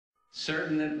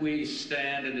certain that we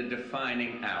stand at a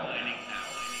defining hour.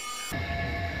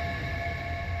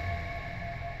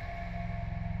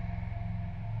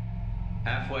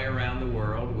 Halfway around the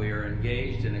world, we are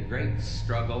engaged in a great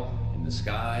struggle in the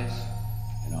skies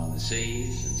and on the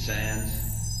seas and sands.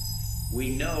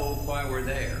 We know why we're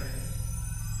there.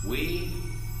 We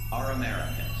are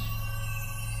Americans.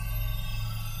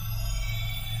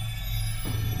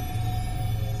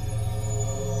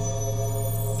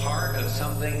 Part of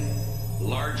something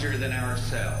larger than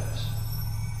ourselves.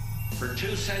 For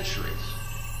 2 centuries,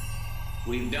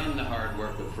 we've done the hard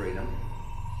work of freedom,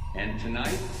 and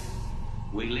tonight,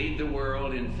 we lead the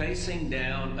world in facing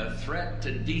down a threat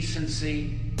to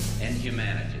decency and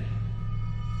humanity.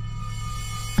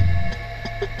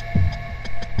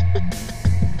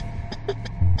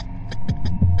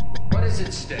 What is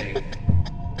at stake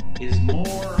is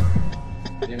more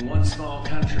than one small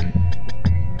country.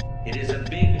 It is a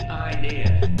big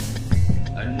idea,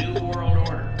 a new world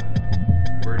order,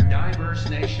 where diverse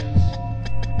nations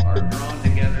are drawn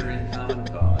together in common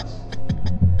cause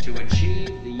to achieve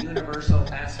the universal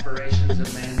aspirations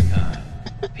of mankind: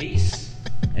 peace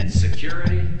and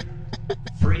security,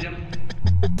 freedom,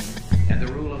 and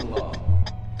the rule of law.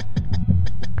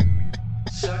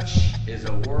 Such is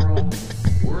a world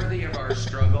worthy of our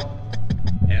struggle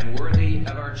and worthy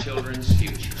of our children's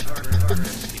future.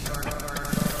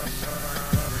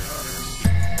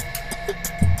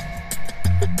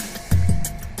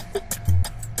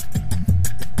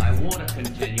 I want to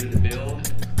continue to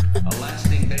build a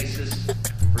lasting basis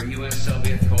for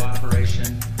U.S.-Soviet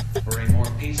cooperation for a more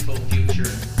peaceful